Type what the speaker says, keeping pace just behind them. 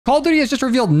Call of Duty has just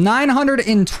revealed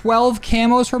 912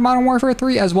 camos for Modern Warfare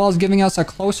 3, as well as giving us a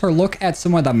closer look at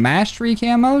some of the Mastery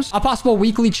camos, a possible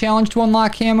weekly challenge to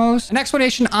unlock camos, an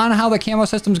explanation on how the camo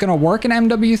system is going to work in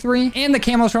MW3, and the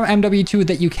camos from MW2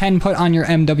 that you can put on your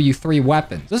MW3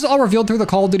 weapons. This is all revealed through the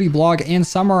Call of Duty blog and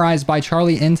summarized by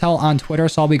Charlie Intel on Twitter,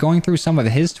 so I'll be going through some of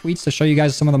his tweets to show you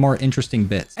guys some of the more interesting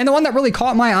bits. And the one that really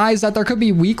caught my eye is that there could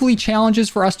be weekly challenges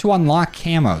for us to unlock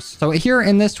camos. So here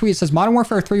in this tweet, it says Modern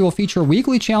Warfare 3 will feature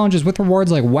weekly challenges with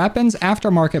rewards like weapons,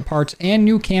 aftermarket parts, and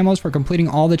new camos for completing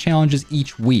all the challenges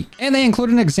each week. And they include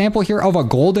an example here of a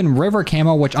Golden River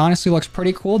camo, which honestly looks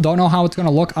pretty cool. Don't know how it's going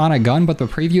to look on a gun, but the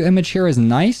preview image here is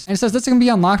nice. And it says this can be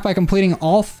unlocked by completing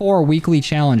all 4 weekly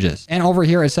challenges. And over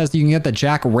here, it says that you can get the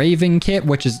Jack Raven kit,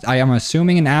 which is, I am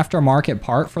assuming, an aftermarket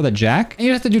part for the Jack. And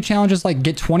you have to do challenges like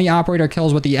get 20 operator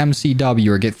kills with the MCW,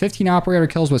 or get 15 operator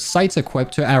kills with sights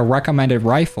equipped to a recommended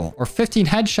rifle, or 15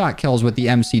 headshot kills with the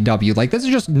MCW. Like, this is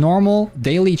just normal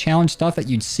daily challenge stuff that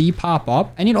you'd see pop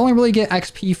up, and you'd only really get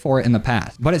XP for it in the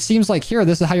past. But it seems like here,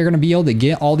 this is how you're going to be able to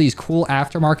get all these cool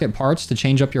aftermarket parts to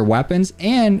change up your weapons.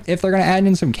 And if they're going to add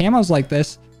in some camos like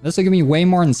this will give me way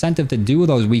more incentive to do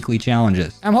those weekly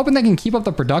challenges. I'm hoping they can keep up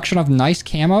the production of nice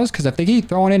camos, because if they keep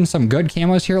throwing in some good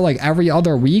camos here like every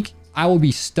other week, I will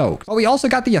be stoked. But we also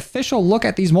got the official look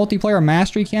at these multiplayer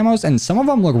Mastery camos, and some of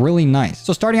them look really nice.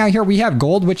 So starting out here, we have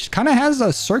gold, which kind of has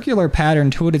a circular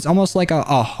pattern to it. It's almost like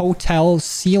a hotel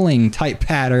ceiling type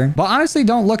pattern, but honestly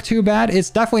don't look too bad. It's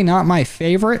definitely not my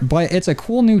favorite, but it's a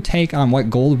cool new take on what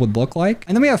gold would look like.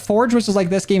 And then we have Forge, which is like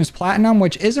this game's platinum,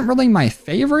 which isn't really my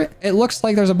favorite. It looks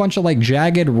like there's a bunch of like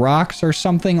jagged rocks or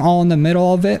something all in the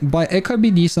middle of it, but it could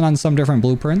be decent on some different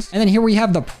blueprints. And then here we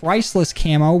have the priceless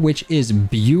camo, which is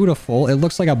beautiful. It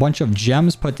looks like a bunch of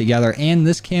gems put together, and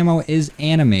this camo is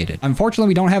animated. Unfortunately,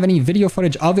 we don't have any video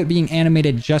footage of it being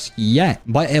animated just yet,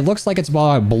 but it looks like it's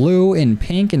blue and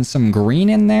pink and some green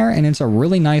in there, and it's a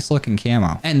really nice looking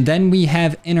camo. And then we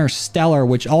have Interstellar,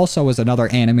 which also is another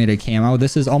animated camo.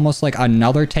 This is almost like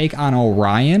another take on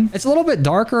Orion. It's a little bit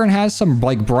darker and has some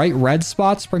like bright red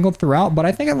spots sprinkled throughout, but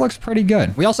I think it looks pretty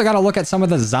good. We also got to look at some of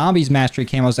the Zombies Mastery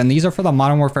camos, and these are for the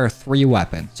Modern Warfare 3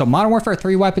 weapon. So Modern Warfare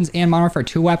 3 weapons and Modern Warfare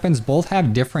 2 weapons both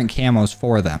have different camos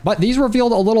for them. But these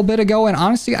revealed a little bit ago, and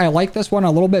honestly, I like this one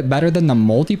a little bit better than the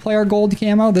multiplayer gold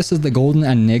camo. This is the Golden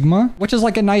Enigma, which is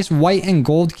like a nice white and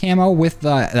gold camo with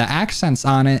the accents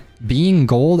on it being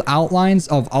gold outlines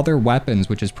of other weapons,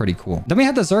 which is pretty cool. Then we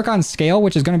had the Zircon Scale,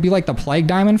 which is going to be like the Plague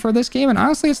Diamond for this game, and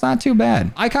honestly, it's not too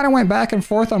bad. I kind of went back and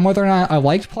forth on whether or not I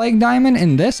liked Plague Diamond.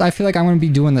 In this, I feel like I'm going to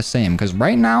be doing the same, because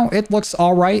right now, it looks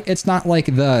all right. It's not like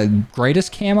the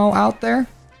greatest camo out there,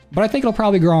 but I think it'll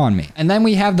probably grow on me. And then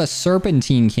we have the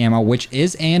Serpentine camo, which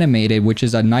is animated, which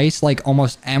is a nice, like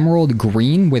almost emerald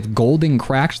green with golden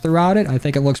cracks throughout it. I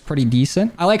think it looks pretty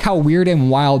decent. I like how weird and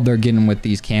wild they're getting with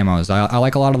these camos. I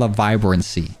like a lot of the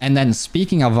vibrancy. And then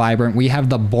speaking of vibrant, we have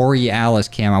the Borealis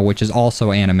camo, which is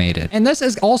also animated. And this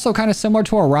is also kind of similar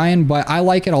to Orion, but I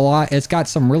like it a lot. It's got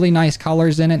some really nice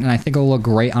colors in it, and I think it'll look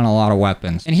great on a lot of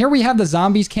weapons. And here we have the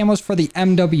Zombies camos for the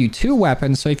MW2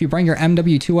 weapons. So if you bring your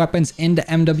MW2 weapons into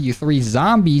MW3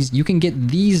 Zombies, you can get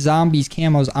these Zombies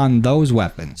camos on those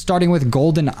weapons. Starting with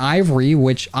Golden Ivory,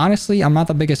 which honestly, I'm not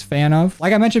the biggest fan of.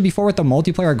 Like I mentioned before with the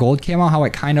multiplayer gold camo, how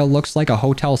it kind of looks like a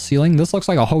hotel ceiling. This looks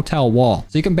like a hotel wall.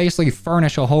 So you can basically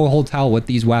furnish a whole hotel with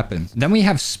these weapons. Then we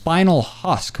have Spinal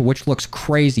Husk, which looks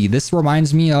crazy. This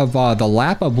reminds me of the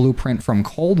Lapa blueprint from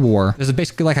Cold War. This is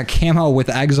basically like a camo with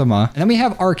eczema. And then we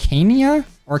have Arcandia?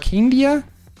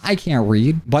 I can't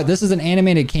read, but this is an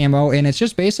animated camo, and it's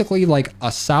just basically like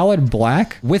a solid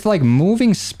black with like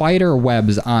moving spider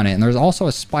webs on it. And there's also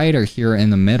a spider here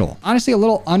in the middle. Honestly, a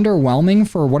little underwhelming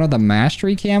for one of the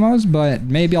Mastery camos, but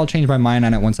maybe I'll change my mind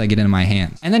on it once I get it in my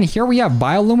hands. And then here we have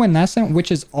Bioluminescent,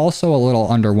 which is also a little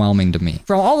underwhelming to me.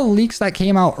 From all the leaks that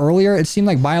came out earlier, it seemed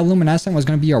like Bioluminescent was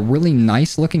going to be a really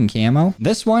nice looking camo.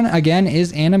 This one, again,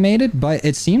 is animated, but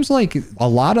it seems like a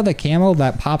lot of the camo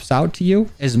that pops out to you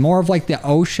is more of like the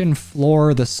ocean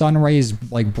floor, the sun rays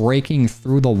like breaking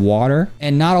through the water,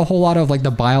 and not a whole lot of like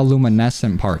the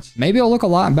bioluminescent parts. Maybe it'll look a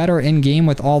lot better in game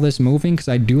with all this moving, because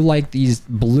I do like these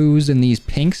blues and these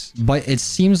pinks, but it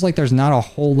seems like there's not a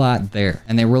whole lot there,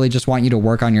 and they really just want you to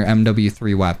work on your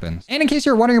MW3 weapons. And in case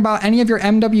you're wondering about any of your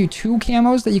MW2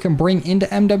 camos that you can bring into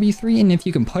MW3, and if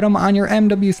you can put them on your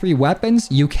MW3 weapons,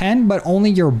 you can, but only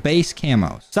your base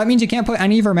camos. So that means you can't put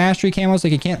any of your Mastery camos,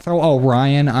 like you can't throw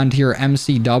Orion onto your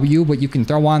MCW, but you can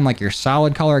throw throw on like your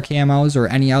solid color camos or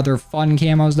any other fun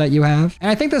camos that you have. And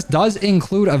I think this does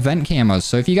include event camos.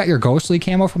 So if you got your ghostly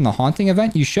camo from the haunting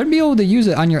event, you should be able to use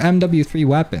it on your MW3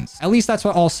 weapons. At least that's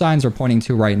what all signs are pointing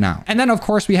to right now. And then of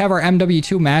course we have our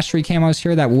MW2 Mastery Camos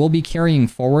here that we'll be carrying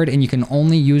forward, and you can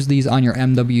only use these on your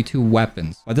MW2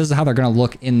 weapons. But this is how they're going to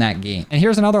look in that game. And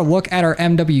here's another look at our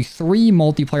MW3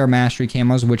 multiplayer Mastery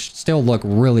Camos, which still look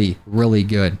really, really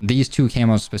good. These two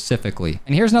camos specifically.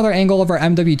 And here's another angle of our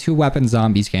MW2 weapon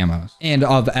zombies camos and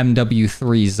of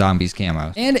MW3 zombies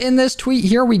camos. And in this tweet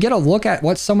here, we get a look at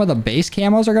what some of the base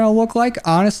camos are going to look like.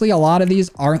 Honestly, a lot of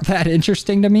these aren't that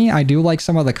interesting to me. I do like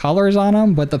some of the colors on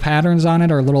them, but the patterns on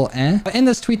it are a little eh. But in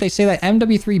this tweet, they say that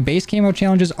MW3 base camo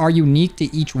challenges are unique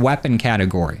to each weapon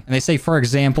category. And they say, for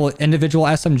example, individual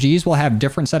SMGs will have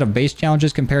different set of base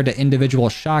challenges compared to individual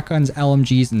shotguns,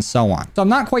 LMGs, and so on. So I'm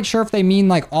not quite sure if they mean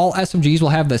like all SMGs will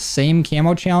have the same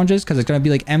camo challenges, because it's going to be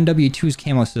like MW2's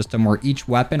camo system where each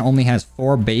weapon only has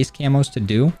 4 base camos to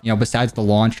do, you know, besides the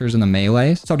launchers and the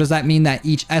melees. So does that mean that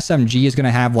each SMG is going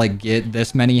to have like get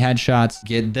this many headshots,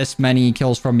 get this many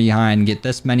kills from behind, get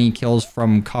this many kills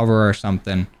from cover or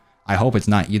something? I hope it's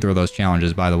not either of those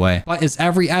challenges, by the way. But is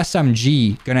every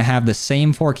SMG going to have the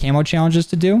same 4 camo challenges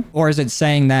to do? Or is it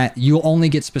saying that you only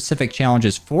get specific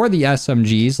challenges for the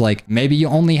SMGs? Like maybe you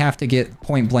only have to get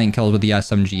point blank kills with the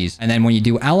SMGs. And then when you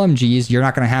do LMGs, you're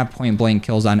not going to have point blank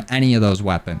kills on any of those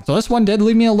weapons. So this one did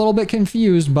leave me a little bit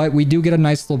confused, but we do get a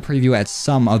nice little preview at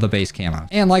some of the base camos.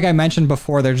 And like I mentioned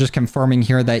before, they're just confirming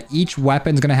here that each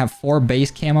weapon is going to have 4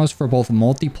 base camos for both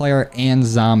multiplayer and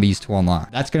zombies to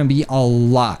unlock. That's going to be a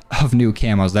lot of new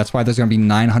camos. That's why there's going to be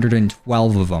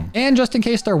 912 of them. And just in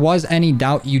case there was any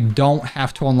doubt, you don't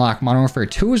have to unlock Modern Warfare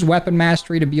 2's weapon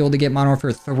mastery to be able to get Modern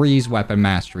Warfare 3's weapon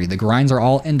mastery. The grinds are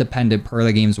all independent per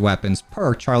the game's weapons,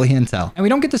 per Charlie Intel. And we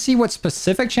don't get to see what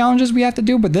specific challenges we have to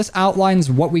do, but this outlines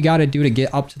what we got to do to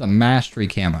get up to the mastery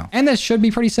camo. And this should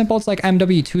be pretty simple. It's like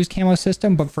MW2's camo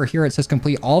system, but for here it says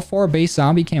complete all 4 base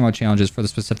zombie camo challenges for the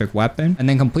specific weapon, and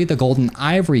then complete the golden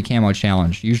ivory camo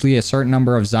challenge, usually a certain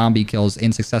number of zombie kills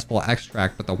in successful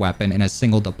extract with the weapon in a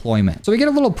single deployment. So we get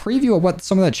a little preview of what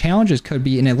some of the challenges could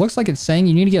be, and it looks like it's saying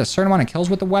you need to get a certain amount of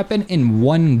kills with the weapon in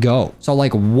one go. So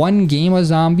like one game of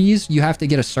zombies, you have to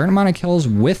get a certain amount of kills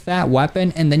with that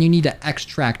weapon, and then you need to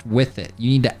extract with it.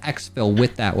 You need to exfil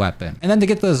with that weapon. And then to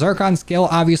get the Zircon skill,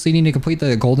 obviously you need to complete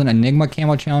the golden enigma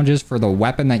camo challenges for the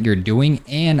weapon that you're doing,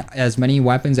 and as many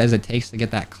weapons as it takes to get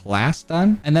that class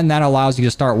done. And then that allows you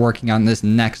to start working on this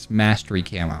next mastery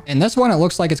camo. And this one, it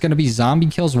looks like it's going to be zombie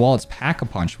kills while it's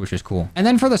Pack-a-Punch, which is cool. And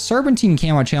then for the Serpentine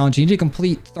camo challenge, you need to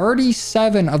complete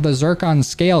 37 of the Zircon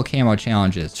scale camo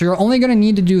challenges. So you're only going to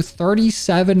need to do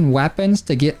 37 weapons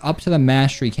to get up to the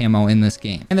mastery camo in this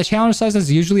game. And the challenge says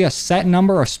there's usually a set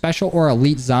number of special or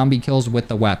elite zombie kills with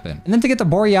the weapon. And then to get the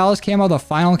Borealis camo, the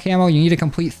final camo, you need to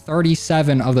complete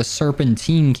 37 of the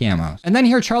Serpentine camos. And then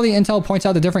here Charlie Intel points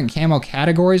out the different camo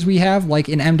categories we have. Like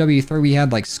in MW3, we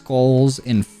had like skulls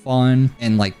and fun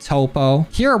and like topo.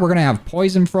 Here we're going to have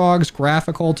poison frogs,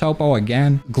 graphical, topo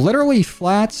again, glitterly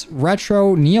flats,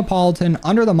 retro, Neapolitan,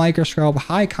 under the microscope,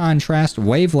 high contrast,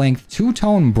 wavelength,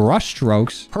 two-tone brush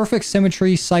strokes, perfect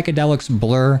symmetry, psychedelics,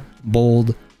 blur,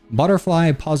 bold,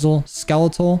 butterfly, puzzle,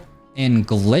 skeletal, and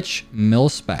glitch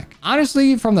mil-spec.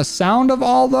 Honestly, from the sound of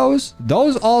all those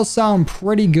all sound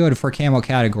pretty good for camo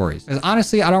categories. Because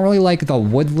honestly, I don't really like the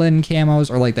woodland camos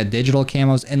or like the digital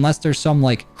camos unless there's some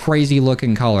like crazy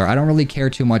looking color. I don't really care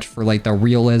too much for like the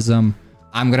realism.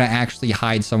 I'm going to actually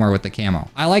hide somewhere with the camo.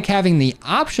 I like having the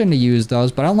option to use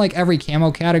those, but I don't like every camo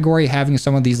category having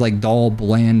some of these like dull,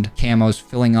 bland camos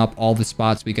filling up all the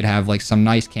spots we could have like some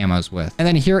nice camos with. And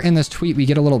then here in this tweet, we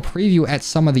get a little preview at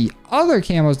some of the other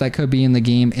camos that could be in the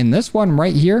game. In this one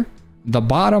right here, the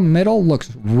bottom middle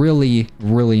looks really,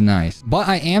 really nice. But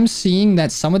I am seeing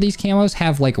that some of these camos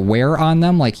have like wear on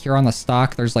them. Like here on the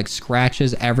stock, there's like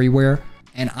scratches everywhere.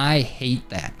 And I hate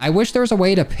that. I wish there was a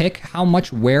way to pick how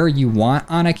much wear you want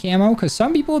on a camo, because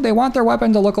some people, they want their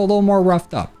weapon to look a little more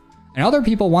roughed up. And other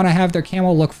people want to have their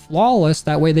camo look flawless.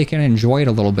 That way they can enjoy it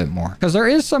a little bit more. Because there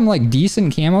is some like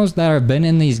decent camos that have been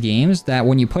in these games that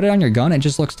when you put it on your gun, it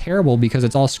just looks terrible because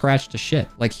it's all scratched to shit.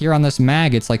 Like here on this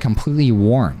mag, it's like completely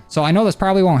worn. So I know this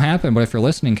probably won't happen, but if you're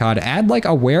listening, COD, add like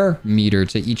a wear meter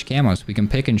to each camo so we can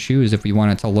pick and choose if we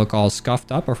want it to look all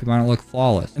scuffed up or if we want it to look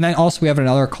flawless. And then also we have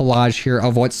another collage here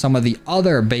of what some of the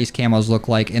other base camos look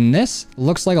like. And this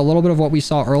looks like a little bit of what we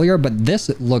saw earlier, but this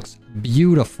looks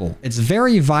beautiful. It's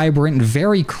very vibrant,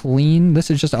 very clean. This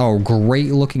is just a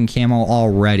great looking camo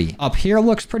already. Up here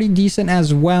looks pretty decent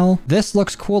as well. This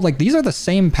looks cool. Like these are the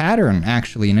same pattern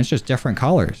actually, and it's just different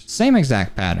colors. Same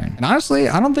exact pattern. And honestly,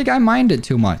 I don't think I mind it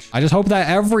too much. I just hope that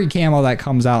every camo that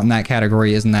comes out in that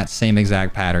category is in that same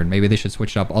exact pattern. Maybe they should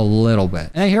switch it up a little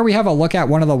bit. And here we have a look at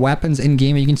one of the weapons in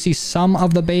game. You can see some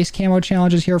of the base camo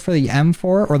challenges here for the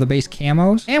M4 or the base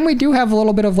camos. And we do have a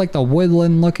little bit of like the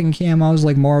woodland looking camos,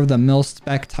 like more of the mil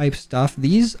spec type stuff.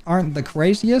 These aren't the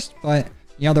craziest, but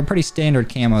you know, they're pretty standard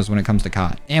camos when it comes to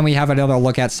COD. And we have another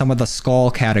look at some of the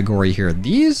skull category here.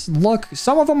 These look,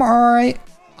 some of them are all right.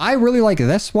 I really like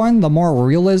this one, the more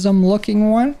realism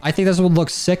looking one. I think this would look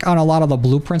sick on a lot of the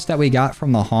blueprints that we got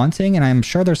from the Haunting. And I'm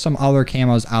sure there's some other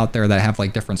camos out there that have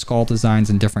like different skull designs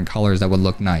and different colors that would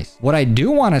look nice. What I do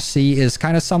want to see is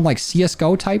kind of some like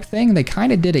CSGO type thing. They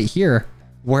kind of did it here,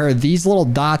 where these little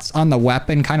dots on the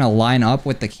weapon kind of line up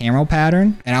with the camo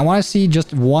pattern. And I want to see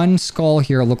just one skull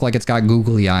here look like it's got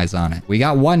googly eyes on it. We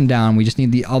got one down. We just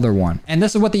need the other one. And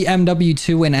this is what the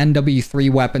MW2 and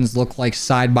MW3 weapons look like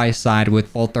side by side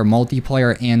with both their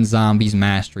multiplayer and zombies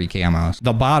mastery camos.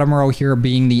 The bottom row here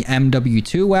being the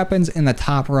MW2 weapons and the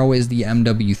top row is the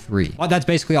MW3. But that's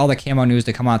basically all the camo news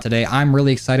to come out today. I'm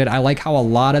really excited. I like how a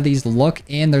lot of these look,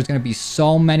 and there's going to be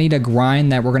so many to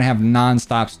grind that we're going to have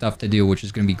non-stop stuff to do, which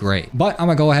is going to be great. But I'm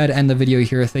gonna go ahead and end the video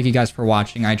here. Thank you guys for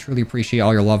watching. I truly appreciate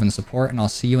all your love and support, and I'll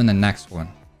see you in the next one.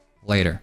 Later.